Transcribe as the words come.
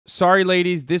sorry,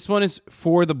 ladies, this one is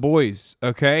for the boys,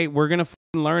 okay? We're going to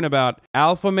learn about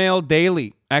alpha male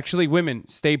daily. Actually, women,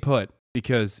 stay put,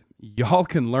 because y'all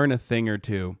can learn a thing or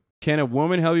two. Can a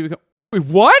woman help you become... Wait,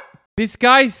 what? This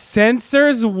guy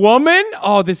censors woman?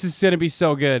 Oh, this is going to be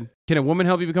so good. Can a woman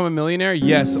help you become a millionaire?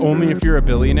 Yes, only if you're a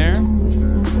billionaire.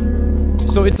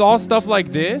 So it's all stuff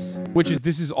like this,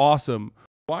 this is awesome.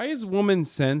 Why is woman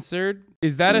censored?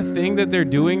 Is that a thing that they're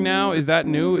doing now? Is that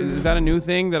new? Is that a new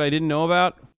thing that I didn't know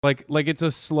about? Like it's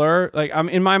a slur? Like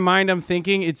in my mind, I'm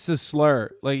thinking it's a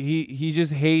slur. Like he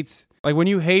just hates, like when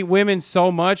you hate women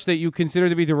so much that you consider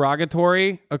to be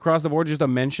derogatory across the board just to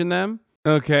mention them.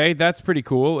 Okay, that's pretty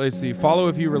cool. Let's see. Follow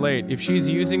if you relate. If she's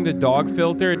using the dog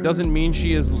filter, it doesn't mean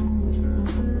she is...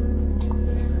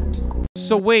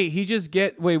 So wait,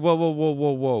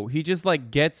 whoa. He just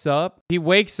like gets up, he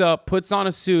wakes up, puts on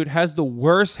a suit, has the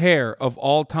worst hair of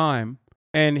all time,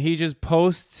 and he just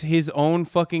posts his own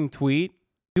fucking tweet.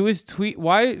 Do his tweet,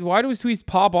 why do his tweets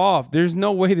pop off? There's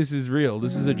no way this is real.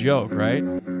 This is a joke, right?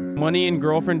 Money and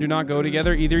girlfriend do not go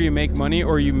together. Either you make money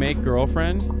or you make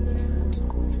girlfriend.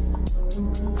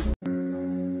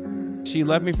 She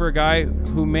left me for a guy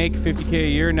who make 50K a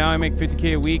year. Now I make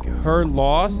 50K a week. Her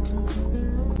lost.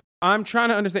 I'm trying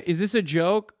to understand, is this a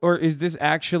joke or is this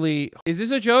a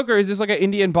joke or is this like an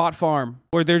Indian bot farm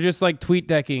where they're just like tweet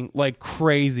decking like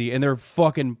crazy and they're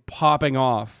fucking popping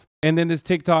off? And then this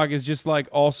TikTok is just like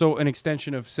also an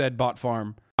extension of said bot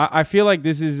farm. I feel like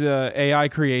this is AI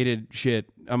created shit.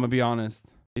 I'm gonna be honest.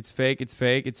 It's fake. It's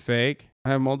fake. It's fake. I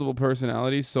have multiple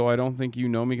personalities, so I don't think you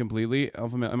know me completely.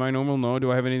 Alpha male. Am I normal? No.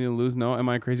 Do I have anything to lose? No. Am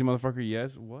I a crazy motherfucker?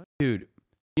 Yes. What? Dude.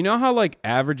 You know how like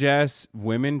average ass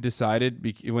women decided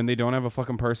when they don't have a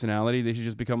fucking personality, they should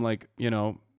just become like, you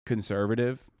know,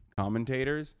 conservative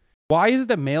commentators? Why is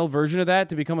the male version of that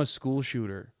to become a school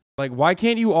shooter? Like, why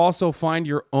can't you also find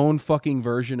your own fucking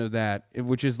version of that?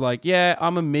 Which is like, yeah,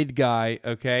 I'm a mid guy.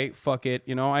 Okay, fuck it.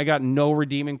 You know, I got no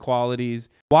redeeming qualities.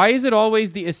 Why is it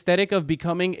always the aesthetic of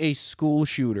becoming a school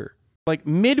shooter? Like,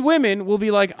 mid women will be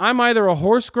like, I'm either a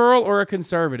horse girl or a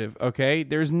conservative, okay?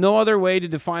 There's no other way to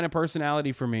define a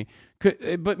personality for me.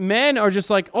 But men are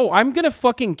just like, oh, I'm going to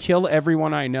fucking kill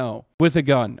everyone I know with a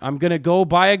gun. I'm going to go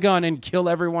buy a gun and kill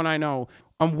everyone I know.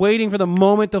 I'm waiting for the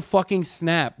moment to fucking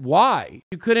snap. Why?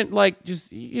 You couldn't, like,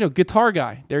 just, you know, guitar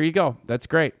guy. There you go. That's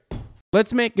great.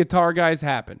 Let's make guitar guys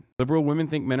happen. Liberal women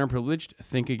think men are privileged.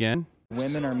 Think again.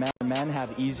 Women or men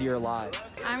have easier lives.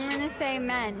 I'm going to say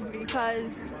men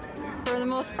because for the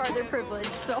most part they're privileged,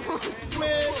 so.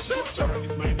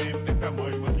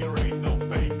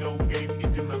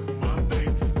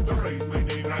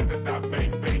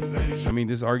 I mean,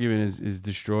 this argument is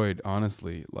destroyed,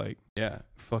 honestly. Like, yeah,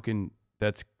 fucking,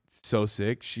 that's so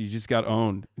sick. She just got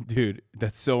owned. Dude,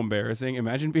 that's so embarrassing.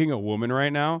 Imagine being a woman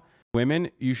right now. Women,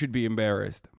 you should be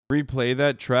embarrassed. Replay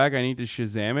that track. I need to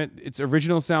Shazam it. It's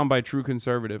original sound by True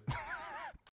Conservative.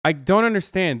 I don't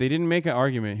understand. They didn't make an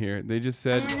argument here. They just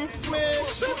said...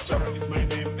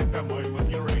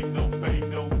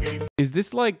 Is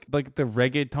this like the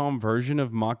reggaeton version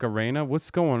of Macarena?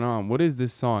 What's going on? What is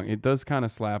this song? It does kind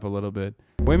of slap a little bit.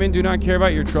 Women do not care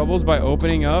about your troubles by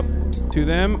opening up to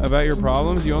them about your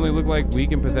problems. You only look like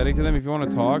weak and pathetic to them. If you want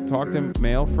to talk to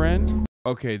male friend.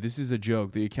 Okay, this is a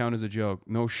joke. The account is a joke.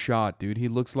 No shot, dude. He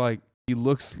looks like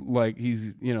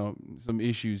he's, you know, some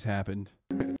issues happened.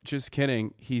 Just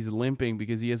kidding. He's limping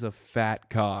because he has a fat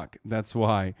cock. That's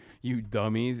why. You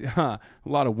dummies. Huh. A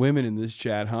lot of women in this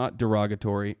chat, huh?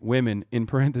 Derogatory. Women, in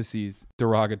parentheses,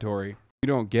 derogatory. You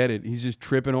don't get it. He's just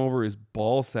tripping over his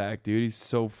ball sack, dude. He's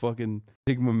so fucking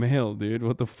Sigma male, dude.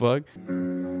 What the fuck?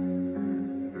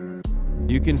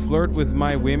 You can flirt with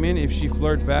my women. If she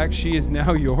flirt back, she is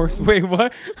now yours. Wait,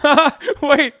 what?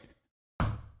 Wait.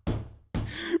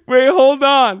 Wait, hold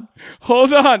on.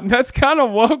 Hold on. That's kind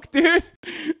of woke, dude.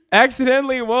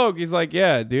 Accidentally woke. He's like,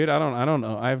 yeah, dude, I don't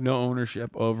know. I have no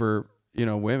ownership over, you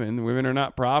know, women. Women are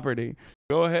not property.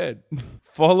 Go ahead.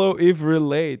 Follow if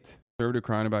relate. Conservative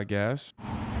crying about gas.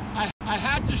 I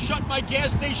had to shut my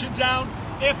gas station down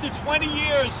after 20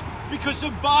 years because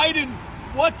of Biden.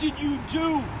 What did you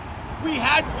do? We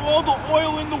had all the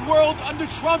oil in the world under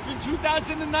Trump in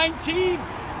 2019.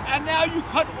 And now you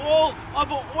cut all of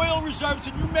the oil reserves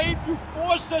and you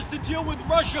forced us to deal with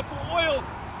Russia for oil.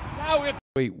 Now if...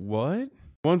 Wait, what?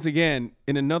 Once again,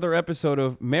 in another episode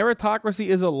of Meritocracy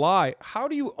is a Lie. How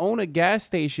do you own a gas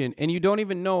station and you don't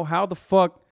even know how the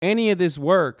fuck any of this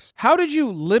works? How did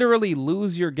you literally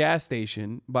lose your gas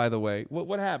station, by the way?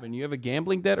 What happened? You have a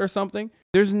gambling debt or something?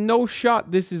 There's no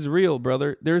shot this is real,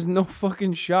 brother. There's no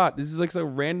fucking shot. This is like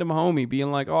some random homie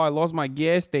being like, oh, I lost my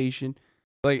gas station.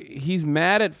 Like, he's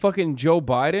mad at fucking Joe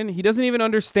Biden. He doesn't even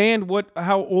understand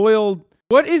how oil.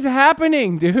 What is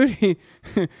happening, dude?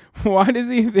 Why does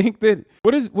he think that?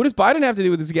 What does Biden have to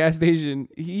do with this gas station?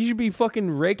 He should be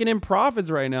fucking raking in profits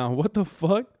right now. What the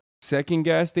fuck? Second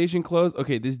gas station closed.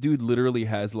 Okay, this dude literally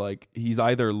has like, he's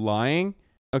either lying.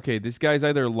 Okay, this guy's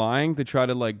either lying to try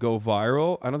to like go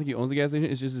viral. I don't think he owns the gas station.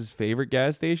 It's just his favorite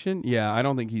gas station. Yeah, I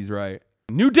don't think he's right.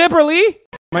 New Dipperly,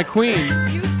 my queen.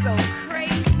 You so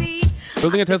crazy.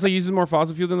 Building a Tesla uses more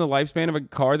fossil fuel than the lifespan of a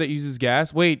car that uses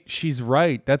gas. Wait, she's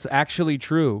right. That's actually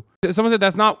true. Someone said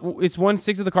that's not, it's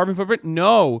 1/6 of the carbon footprint.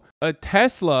 No, a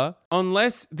Tesla,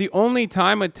 unless the only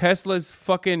time a Tesla's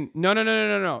fucking,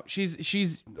 no.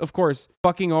 She's of course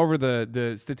fucking over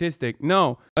the statistic.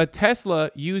 No, a Tesla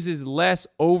uses less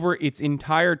over its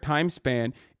entire time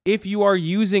span if you are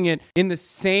using it in the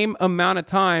same amount of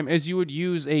time as you would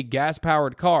use a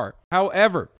gas-powered car.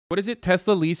 However, what is it?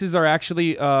 Tesla leases are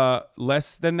actually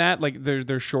less than that. Like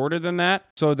they're shorter than that.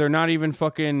 So they're not even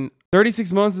fucking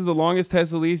 36 months is the longest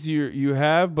Tesla lease you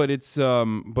have, but it's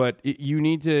you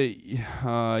need to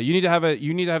have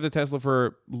the Tesla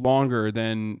for longer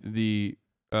than the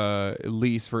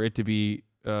lease for it to be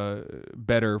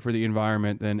better for the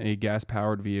environment than a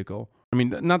gas-powered vehicle. I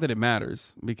mean, not that it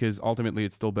matters, because ultimately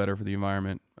it's still better for the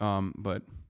environment. But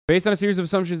based on a series of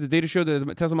assumptions, the data showed that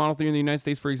the Tesla Model 3 in the United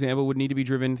States, for example, would need to be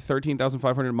driven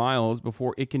 13,500 miles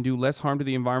before it can do less harm to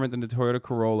the environment than the Toyota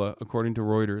Corolla, according to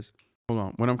Reuters. Hold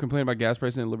on. When I'm complaining about gas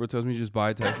prices and liberal tells me to just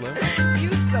buy a Tesla. You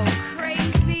so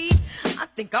crazy. I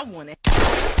think I want it.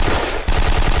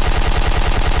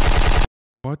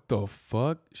 What the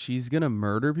fuck? She's gonna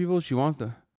murder people? She wants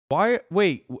to... Why?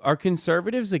 Wait, are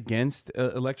conservatives against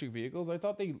electric vehicles? I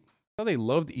thought they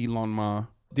loved Elon Musk.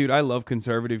 Dude, I love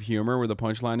conservative humor where the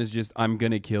punchline is just, I'm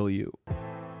gonna kill you.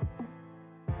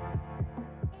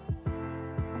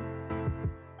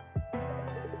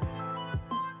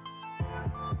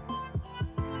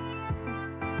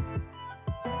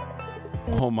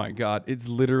 Oh my God, it's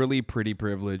literally pretty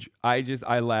privilege. I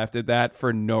laughed at that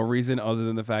for no reason other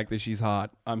than the fact that she's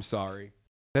hot. I'm sorry.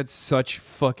 That's such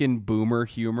fucking boomer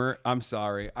humor. I'm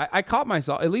sorry. I caught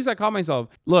myself. At least I caught myself.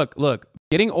 Look.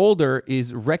 Getting older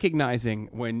is recognizing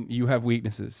when you have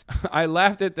weaknesses. I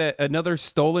laughed at that another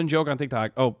stolen joke on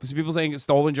TikTok. Oh, so people saying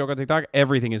stolen joke on TikTok.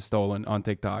 Everything is stolen on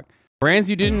TikTok. Brands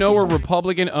you didn't know were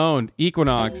Republican owned.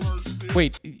 Equinox.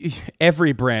 Wait,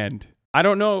 every brand. I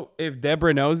don't know if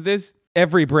Deborah knows this.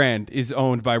 Every brand is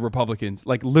owned by Republicans,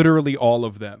 like literally all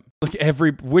of them. Like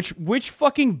which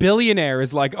fucking billionaire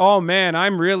is like, oh man, I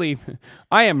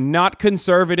am not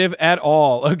conservative at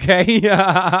all. Okay.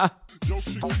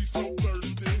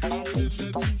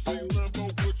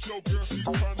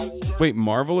 Wait,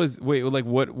 Marvel is, like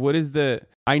what is the,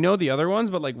 I know the other ones,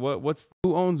 but like who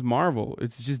owns Marvel?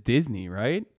 It's just Disney,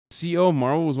 right? CEO of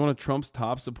Marvel was one of Trump's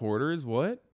top supporters.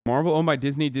 What? Marvel owned by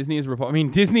Disney. Disney is Republican. I mean,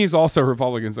 Disney is also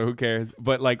Republican, so who cares?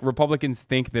 But like Republicans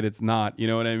think that it's not. You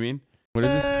know what I mean? What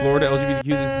is this? Florida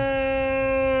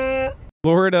LGBTQ.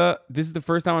 Florida. This is the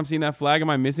first time I'm seeing that flag. Am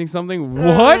I missing something?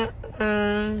 What?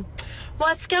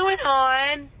 What's going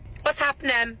on? What's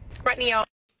happening right now?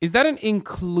 Is that an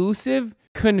inclusive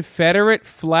Confederate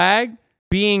flag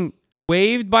being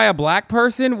waved by a black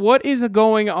person? What is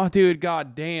going on, dude?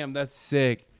 God damn, that's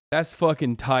sick. That's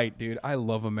fucking tight, dude. I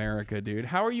love America, dude.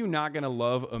 How are you not gonna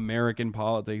love American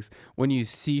politics when you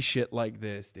see shit like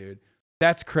this, dude?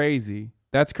 That's crazy.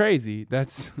 That's crazy.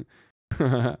 That's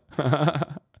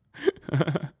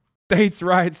states'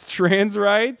 rights, trans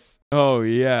rights. Oh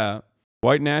yeah,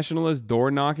 white nationalist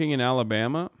door knocking in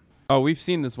Alabama. Oh, we've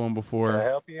seen this one before. Can I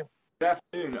help you? Good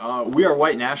afternoon. We are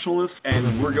white nationalists,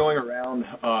 and we're going around.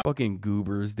 Fucking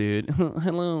goobers, dude.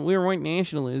 Hello, we're white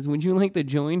nationalists. Would you like to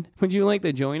join? Would you like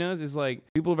to join us? It's like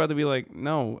people are about to be like,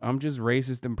 no, I'm just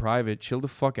racist in private. Chill the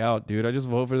fuck out, dude. I just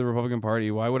vote for the Republican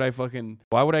Party. Why would I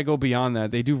go beyond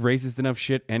that? They do racist enough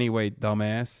shit anyway,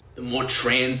 dumbass. The more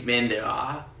trans men there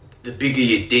are, the bigger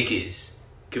your dick is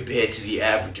compared to the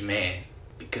average man.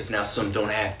 Because now some don't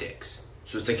have dicks.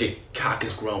 So it's like your cock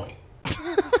is growing.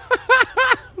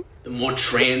 The more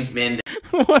trans men.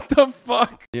 What the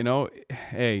fuck? You know,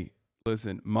 hey,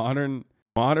 listen, modern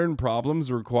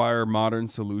problems require modern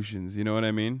solutions. You know what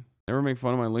I mean? Never make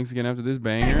fun of my links again after this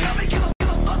banger.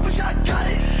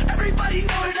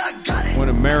 When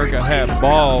America had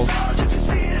balls.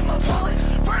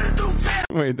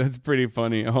 Wait, that's pretty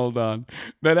funny. Hold on.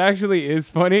 That actually is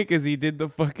funny because he did the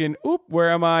fucking, oop,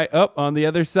 where am I? Up on the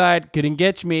other side. Couldn't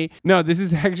get me. No, this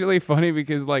is actually funny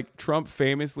because like Trump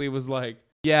famously was like,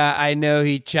 Yeah, I know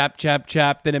he chopped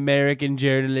an American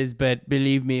journalist, but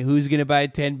believe me, who's going to buy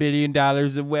 $10 billion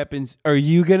of weapons? Are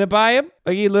you going to buy them?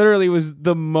 Like, he literally was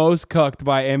the most cucked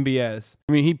by MBS.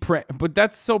 I mean, but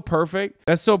that's so perfect.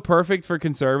 That's so perfect for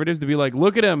conservatives to be like,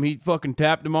 look at him. He fucking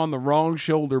tapped him on the wrong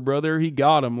shoulder, brother. He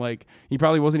got him. Like, he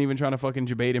probably wasn't even trying to fucking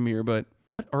debate him here, but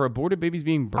are aborted babies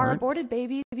being burned? Are aborted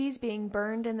babies being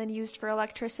burned and then used for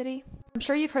electricity? I'm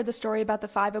sure you've heard the story about the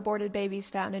 5 aborted babies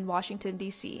found in Washington,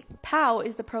 D.C. POW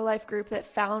is the pro-life group that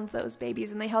found those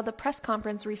babies, and they held a press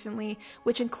conference recently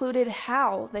which included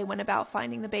how they went about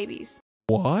finding the babies.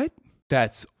 What?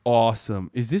 That's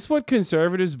awesome. Is this what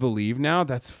conservatives believe now?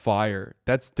 That's fire.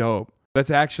 That's dope.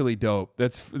 That's actually dope.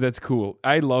 That's cool.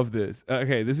 I love this.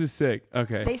 Okay, this is sick.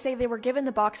 Okay. They say they were given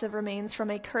the box of remains from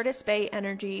a Curtis Bay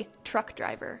Energy truck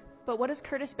driver. But what is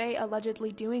Curtis Bay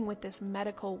allegedly doing with this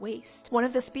medical waste? One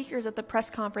of the speakers at the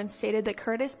press conference stated that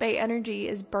Curtis Bay Energy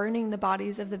is burning the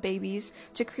bodies of the babies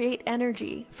to create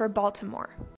energy for Baltimore.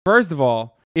 First of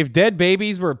all, if dead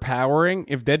babies were powering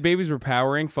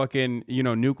fucking,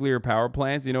 nuclear power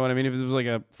plants, you know what I mean? If it was like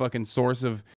a fucking source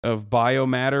of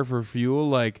biomatter for fuel,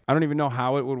 like, I don't even know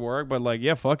how it would work, but like,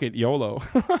 yeah, fuck it, YOLO.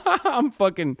 I'm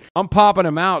popping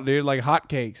them out, dude, like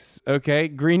hotcakes, okay?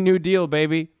 Green New Deal,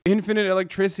 baby. Infinite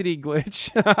electricity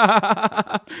glitch.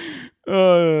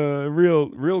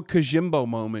 Real Kajimbo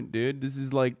moment, dude. This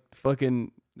is like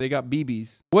fucking, they got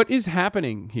BBs. What is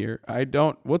happening here?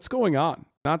 What's going on?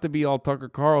 Not to be all Tucker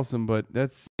Carlson, but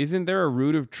isn't there a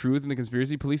root of truth in the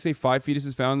conspiracy? Police say 5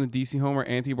 fetuses found in the DC home where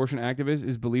anti-abortion activist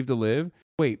is believed to live.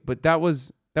 Wait, but that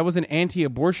was an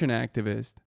anti-abortion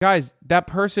activist. Guys, that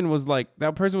person was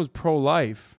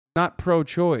pro-life, not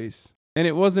pro-choice. And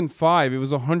it wasn't 5, it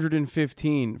was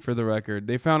 115 for the record.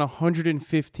 They found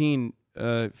 115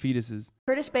 fetuses.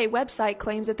 Curtis Bay website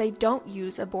claims that they don't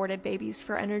use aborted babies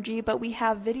for energy, but we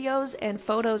have videos and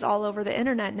photos all over the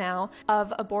internet now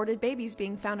of aborted babies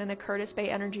being found in a Curtis Bay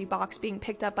Energy box being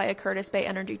picked up by a Curtis Bay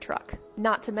Energy truck.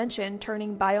 Not to mention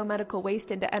turning biomedical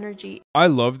waste into energy. I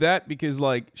love that because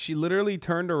like she literally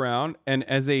turned around and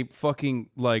as a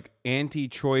fucking like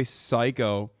anti-choice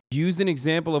psycho used an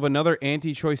example of another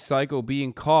anti-choice psycho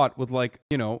being caught with like,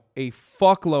 a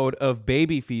fuckload of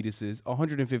baby fetuses,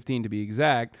 115 to be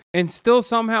exact, and still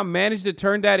somehow managed to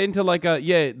turn that into like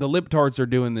the libtards are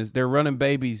doing this. They're running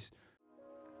babies